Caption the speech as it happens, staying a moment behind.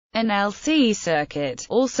An LC circuit,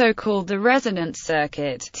 also called the resonant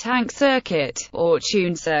circuit, tank circuit, or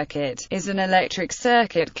tuned circuit, is an electric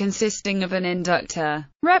circuit consisting of an inductor,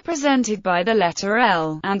 represented by the letter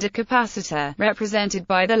L, and a capacitor, represented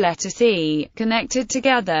by the letter C, connected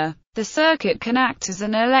together. The circuit can act as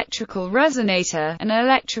an electrical resonator, an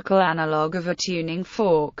electrical analog of a tuning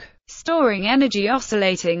fork, storing energy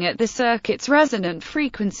oscillating at the circuit's resonant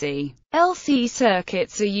frequency. LC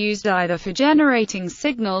circuits are used either for generating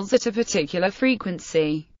signals at a particular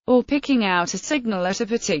frequency, or picking out a signal at a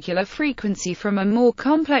particular frequency from a more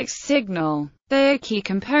complex signal. They are key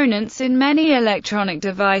components in many electronic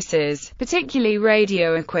devices, particularly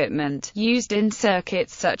radio equipment, used in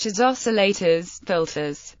circuits such as oscillators,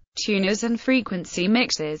 filters, tuners and frequency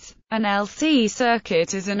mixers. An LC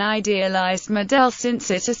circuit is an idealized model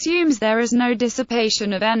since it assumes there is no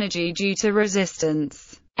dissipation of energy due to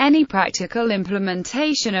resistance. Any practical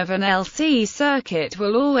implementation of an LC circuit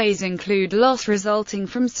will always include loss resulting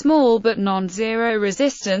from small but non-zero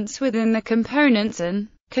resistance within the components and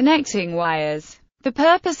connecting wires. The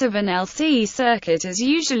purpose of an LC circuit is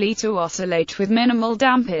usually to oscillate with minimal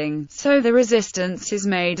damping, so the resistance is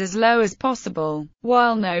made as low as possible.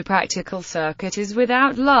 While no practical circuit is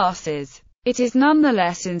without losses, it is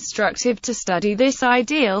nonetheless instructive to study this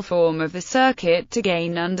ideal form of the circuit to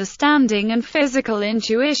gain understanding and physical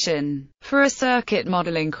intuition. For a circuit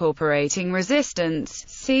model incorporating resistance,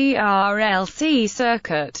 see RLC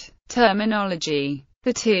circuit. Terminology.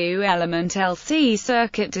 The two-element LC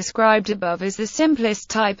circuit described above is the simplest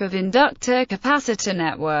type of inductor-capacitor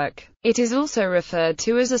network. It is also referred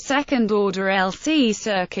to as a second-order LC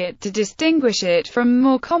circuit to distinguish it from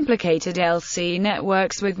more complicated LC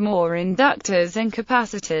networks with more inductors and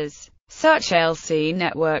capacitors. Such LC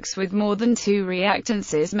networks with more than two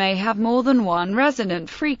reactances may have more than one resonant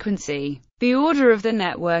frequency. The order of the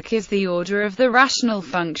network is the order of the rational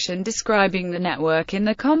function describing the network in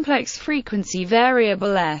the complex frequency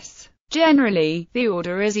variable S. Generally, the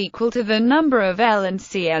order is equal to the number of L and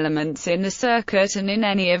C elements in the circuit and in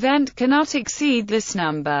any event cannot exceed this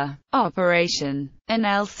number. Operation. An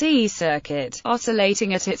LC circuit,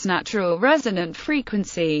 oscillating at its natural resonant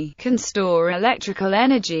frequency, can store electrical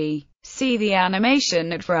energy. See the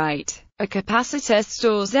animation at right. A capacitor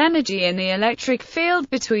stores energy in the electric field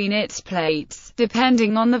between its plates,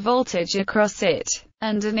 depending on the voltage across it,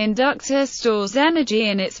 and an inductor stores energy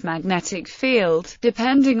in its magnetic field,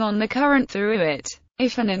 depending on the current through it.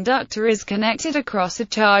 If an inductor is connected across a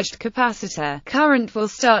charged capacitor, current will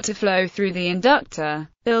start to flow through the inductor,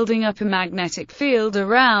 building up a magnetic field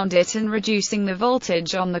around it and reducing the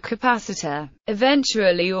voltage on the capacitor.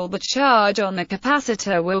 Eventually all the charge on the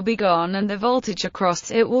capacitor will be gone and the voltage across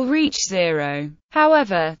it will reach zero.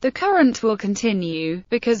 However, the current will continue,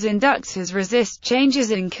 because inductors resist changes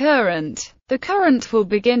in current. The current will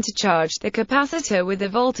begin to charge the capacitor with a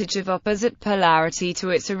voltage of opposite polarity to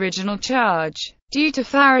its original charge. Due to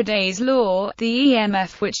Faraday's law, the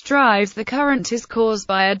EMF which drives the current is caused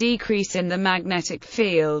by a decrease in the magnetic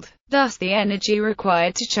field. Thus the energy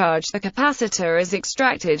required to charge the capacitor is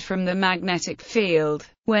extracted from the magnetic field.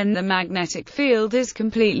 When the magnetic field is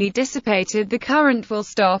completely dissipated, the current will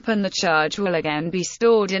stop and the charge will again be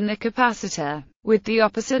stored in the capacitor, with the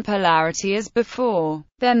opposite polarity as before.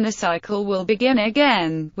 Then the cycle will begin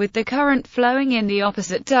again, with the current flowing in the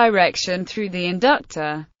opposite direction through the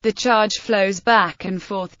inductor. The charge flows back and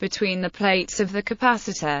forth between the plates of the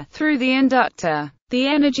capacitor, through the inductor. The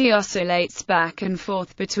energy oscillates back and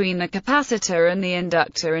forth between the capacitor and the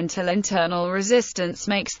inductor until internal resistance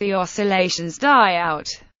makes the oscillations die out.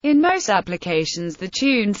 In most applications, the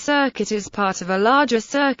tuned circuit is part of a larger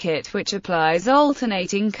circuit which applies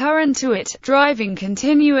alternating current to it, driving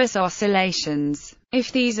continuous oscillations.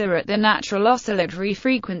 If these are at the natural oscillatory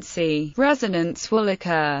frequency, resonance will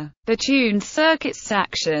occur. The tuned circuit's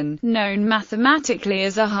action, known mathematically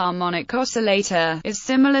as a harmonic oscillator, is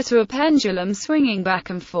similar to a pendulum swinging back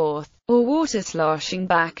and forth, or water sloshing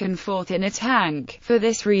back and forth in a tank. For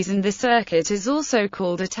this reason the circuit is also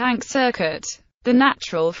called a tank circuit. The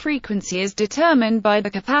natural frequency is determined by the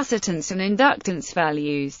capacitance and inductance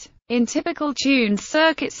values. In typical tuned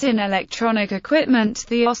circuits in electronic equipment,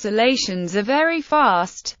 the oscillations are very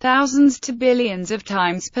fast, thousands to billions of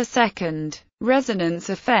times per second. Resonance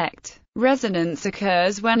effect. Resonance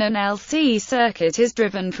occurs when an LC circuit is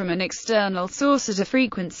driven from an external source at a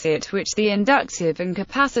frequency at which the inductive and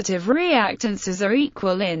capacitive reactances are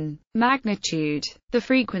equal in magnitude. The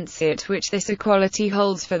frequency at which this equality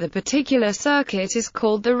holds for the particular circuit is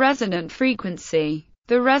called the resonant frequency.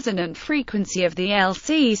 The resonant frequency of the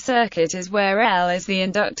LC circuit is where L is the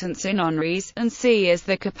inductance in ohms, and C is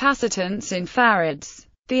the capacitance in farads.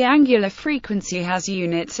 The angular frequency has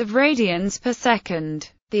units of radians per second.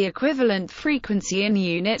 The equivalent frequency in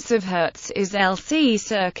units of hertz is LC.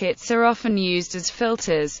 Circuits are often used as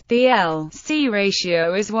filters. The L-C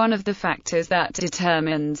ratio is one of the factors that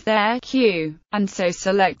determines their Q, and so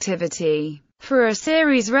selectivity. For a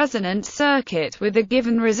series resonant circuit with a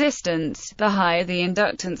given resistance, the higher the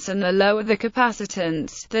inductance and the lower the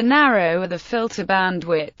capacitance, the narrower the filter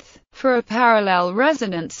bandwidth. For a parallel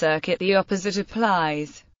resonant circuit, the opposite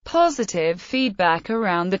applies. Positive feedback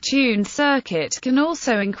around the tuned circuit can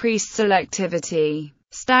also increase selectivity.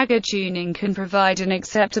 Stagger tuning can provide an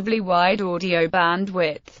acceptably wide audio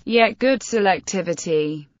bandwidth, yet good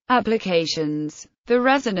selectivity. Applications. The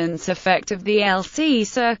resonance effect of the LC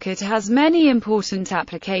circuit has many important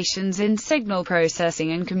applications in signal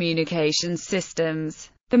processing and communication systems.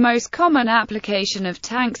 The most common application of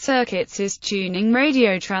tank circuits is tuning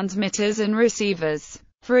radio transmitters and receivers.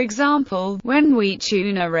 For example, when we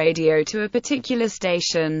tune a radio to a particular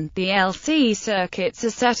station, the LC circuits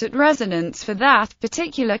are set at resonance for that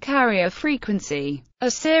particular carrier frequency.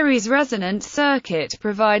 A series resonant circuit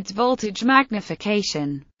provides voltage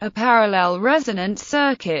magnification. A parallel resonant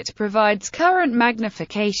circuit provides current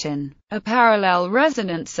magnification. A parallel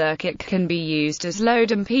resonant circuit can be used as load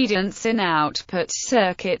impedance in output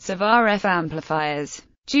circuits of RF amplifiers.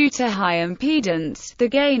 Due to high impedance, the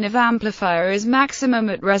gain of amplifier is maximum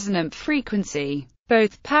at resonant frequency.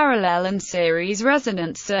 Both parallel and series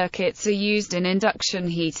resonant circuits are used in induction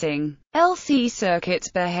heating. LC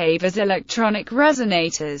circuits behave as electronic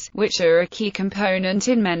resonators, which are a key component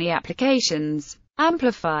in many applications.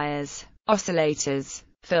 Amplifiers, oscillators,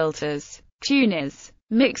 filters, tuners,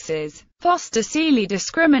 mixers, Foster-Seeley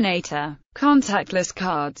discriminator, contactless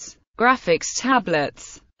cards, graphics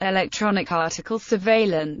tablets, electronic article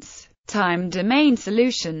surveillance, time domain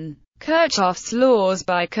solution. Kirchhoff's laws.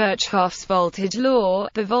 By Kirchhoff's voltage law,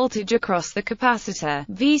 the voltage across the capacitor,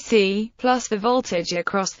 Vc, plus the voltage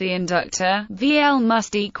across the inductor, Vl,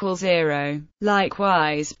 must equal zero.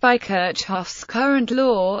 Likewise, by Kirchhoff's current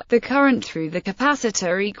law, the current through the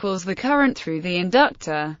capacitor equals the current through the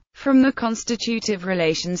inductor. From the constitutive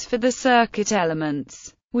relations for the circuit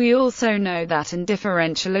elements, we also know that in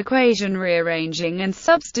differential equation rearranging and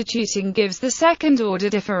substituting gives the second-order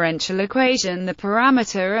differential equation the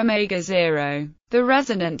parameter omega-0. The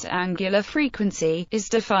resonant angular frequency is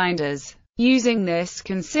defined as. Using this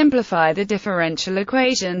can simplify the differential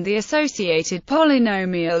equation. The associated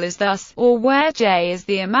polynomial is thus, or where J is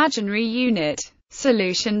the imaginary unit.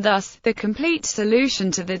 Solution. Thus, the complete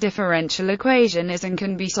solution to the differential equation is and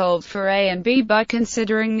can be solved for A and B by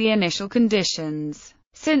considering the initial conditions.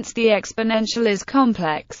 Since the exponential is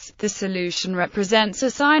complex, the solution represents a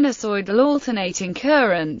sinusoidal alternating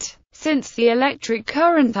current. Since the electric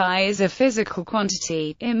current I is a physical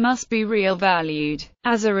quantity, it must be real-valued.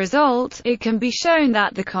 As a result, it can be shown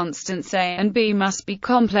that the constants A and B must be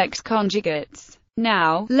complex conjugates.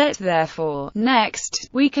 Now, next,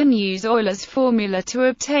 we can use Euler's formula to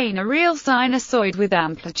obtain a real sinusoid with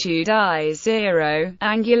amplitude I0,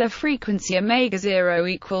 angular frequency omega-0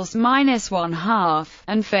 equals -1/2,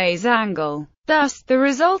 and phase angle. Thus, the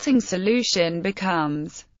resulting solution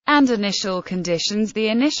becomes, and initial conditions. The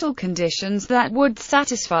initial conditions that would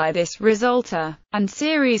satisfy this result are, and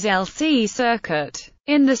series LC circuit.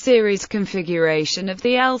 In the series configuration of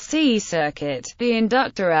the LC circuit, the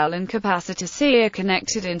inductor L and capacitor C are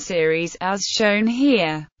connected in series, as shown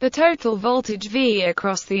here. The total voltage V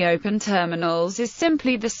across the open terminals is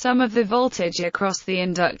simply the sum of the voltage across the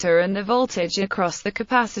inductor and the voltage across the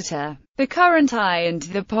capacitor. The current I into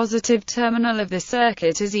the positive terminal of the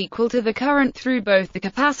circuit is equal to the current through both the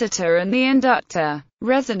capacitor and the inductor.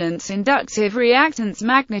 Resonance inductive reactance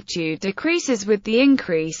magnitude decreases with the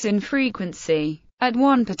increase in frequency. At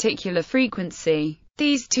one particular frequency,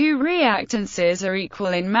 these two reactances are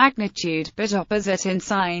equal in magnitude but opposite in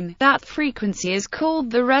sign. That frequency is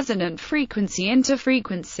called the resonant frequency.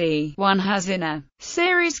 Interfrequency. One has in a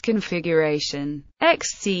series configuration.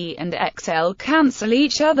 XC and XL cancel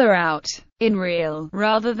each other out. In real,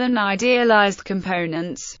 rather than idealized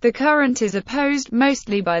components, the current is opposed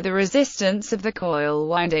mostly by the resistance of the coil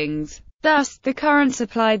windings. Thus, the current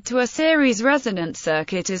supplied to a series resonant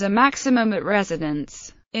circuit is a maximum at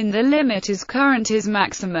resonance. In the limit as current is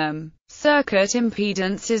maximum, circuit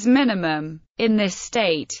impedance is minimum. In this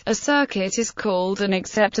state, a circuit is called an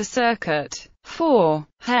acceptor circuit. 4.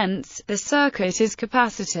 Hence, the circuit is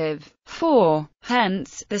capacitive. 4.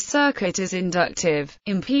 Hence, the circuit is inductive.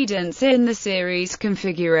 Impedance. In the series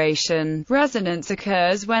configuration, resonance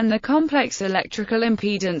occurs when the complex electrical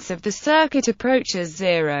impedance of the circuit approaches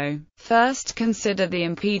zero. First, consider the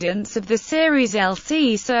impedance of the series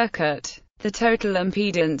LC circuit. The total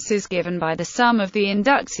impedance is given by the sum of the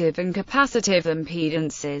inductive and capacitive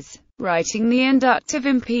impedances. Writing the inductive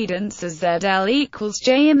impedance as ZL equals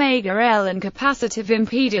J omega L and capacitive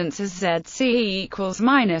impedance as ZC equals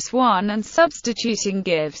 -1 and substituting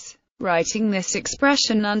gives. Writing this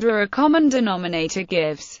expression under a common denominator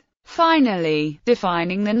gives. Finally,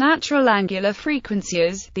 defining the natural angular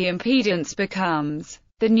frequencies, the impedance becomes.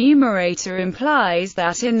 The numerator implies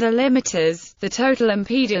that in the limiters, the total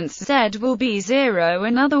impedance Z will be 0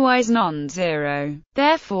 and otherwise non-zero.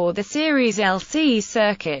 Therefore the series LC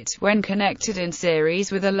circuit, when connected in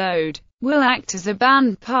series with a load, will act as a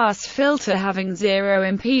band-pass filter having zero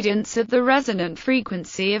impedance at the resonant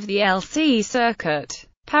frequency of the LC circuit.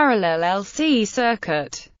 Parallel LC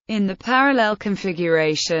circuit. In the parallel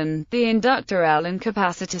configuration, the inductor L and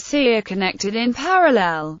capacitor C are connected in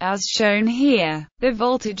parallel, as shown here. The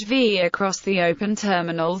voltage V across the open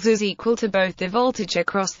terminals is equal to both the voltage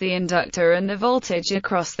across the inductor and the voltage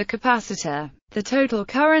across the capacitor. The total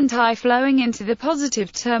current I flowing into the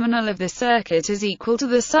positive terminal of the circuit is equal to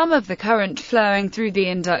the sum of the current flowing through the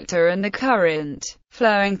inductor and the current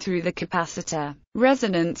flowing through the capacitor.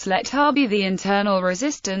 Resonance. Let R be the internal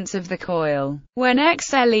resistance of the coil. When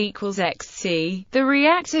XL equals XC, the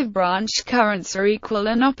reactive branch currents are equal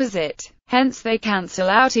and opposite. Hence they cancel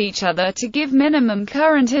out each other to give minimum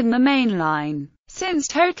current in the main line. Since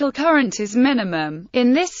total current is minimum,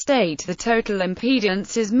 in this state the total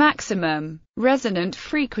impedance is maximum. Resonant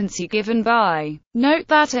frequency given by. Note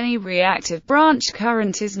that any reactive branch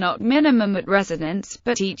current is not minimum at resonance,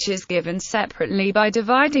 but each is given separately by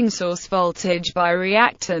dividing source voltage by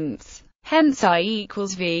reactance. Hence I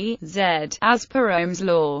equals V, Z, as per Ohm's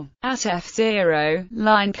law. At F0,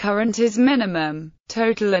 line current is minimum.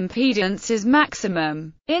 Total impedance is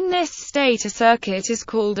maximum. In this state a circuit is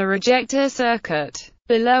called a rejector circuit.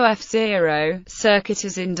 Below F0, circuit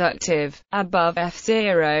is inductive. Above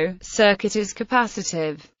F0, circuit is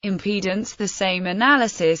capacitive. Impedance. The same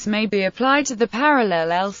analysis may be applied to the parallel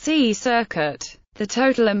LC circuit. The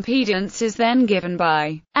total impedance is then given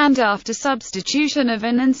by, and after substitution of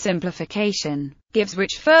an and simplification, gives,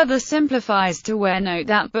 which further simplifies to where note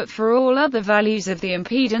that but for all other values of the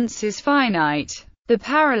impedance is finite. The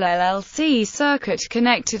parallel LC circuit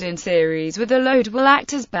connected in series with a load will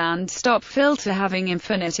act as band-stop filter having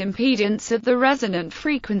infinite impedance at the resonant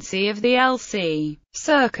frequency of the LC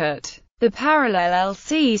circuit. The parallel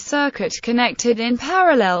LC circuit connected in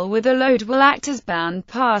parallel with a load will act as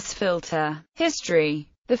band-pass filter. History.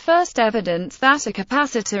 The first evidence that a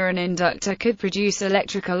capacitor and inductor could produce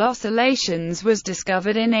electrical oscillations was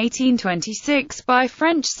discovered in 1826 by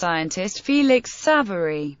French scientist Félix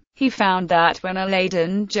Savary. He found that when a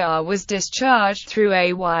Leyden jar was discharged through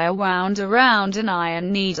a wire wound around an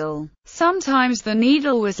iron needle, sometimes the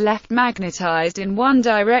needle was left magnetized in one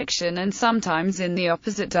direction and sometimes in the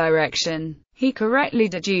opposite direction. He correctly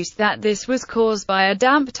deduced that this was caused by a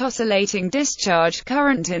damped oscillating discharge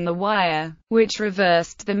current in the wire, which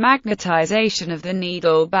reversed the magnetization of the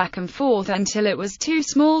needle back and forth until it was too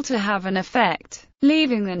small to have an effect,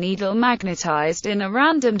 leaving the needle magnetized in a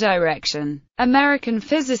random direction. American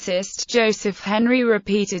physicist Joseph Henry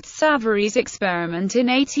repeated Savary's experiment in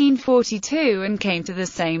 1842 and came to the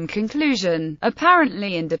same conclusion,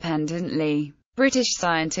 apparently independently. British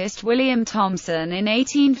scientist William Thomson in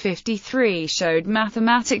 1853 showed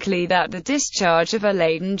mathematically that the discharge of a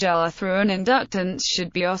Leyden jar through an inductance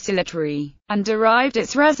should be oscillatory, and derived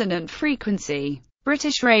its resonant frequency.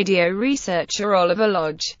 British radio researcher Oliver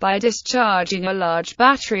Lodge, by discharging a large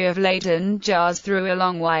battery of Leyden jars through a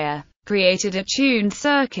long wire, created a tuned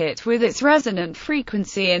circuit with its resonant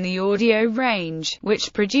frequency in the audio range,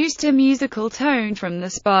 which produced a musical tone from the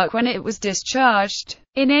spark when it was discharged.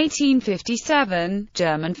 In 1857,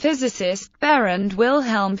 German physicist Bernd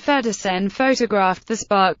Wilhelm Feddersen photographed the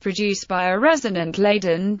spark produced by a resonant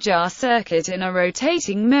Leyden jar circuit in a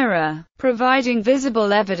rotating mirror, providing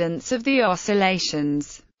visible evidence of the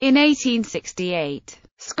oscillations. In 1868,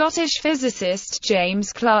 Scottish physicist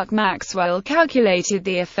James Clerk Maxwell calculated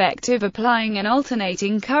the effect of applying an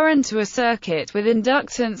alternating current to a circuit with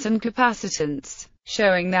inductance and capacitance,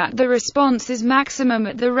 showing that the response is maximum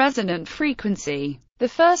at the resonant frequency. The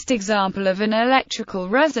first example of an electrical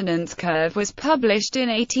resonance curve was published in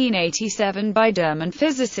 1887 by German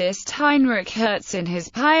physicist Heinrich Hertz in his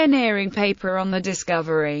pioneering paper on the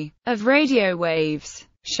discovery of radio waves,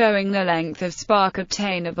 showing the length of spark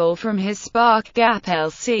obtainable from his spark gap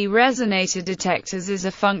LC resonator detectors is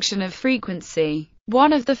a function of frequency.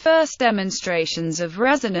 One of the first demonstrations of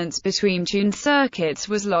resonance between tuned circuits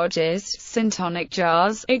was Lodge's syntonic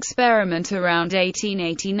jars experiment around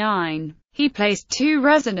 1889. He placed two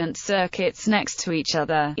resonant circuits next to each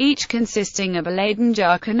other, each consisting of a Leyden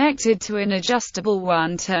jar connected to an adjustable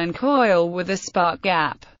one-turn coil with a spark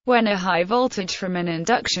gap. When a high voltage from an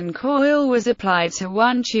induction coil was applied to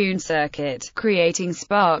one tuned circuit, creating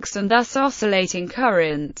sparks and thus oscillating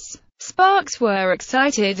currents, sparks were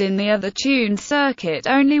excited in the other tuned circuit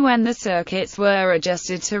only when the circuits were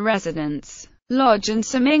adjusted to resonance. Lodge and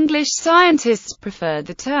some English scientists preferred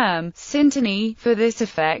the term syntony for this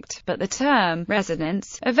effect, but the term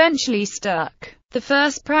resonance eventually stuck. The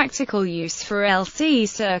first practical use for LC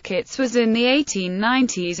circuits was in the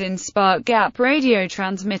 1890s in spark gap radio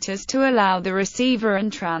transmitters to allow the receiver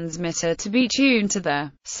and transmitter to be tuned to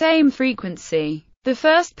the same frequency. The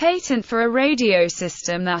first patent for a radio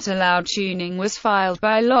system that allowed tuning was filed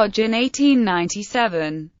by Lodge in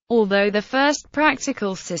 1897. Although the first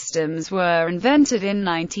practical systems were invented in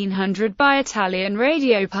 1900 by Italian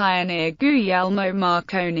radio pioneer Guglielmo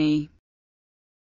Marconi,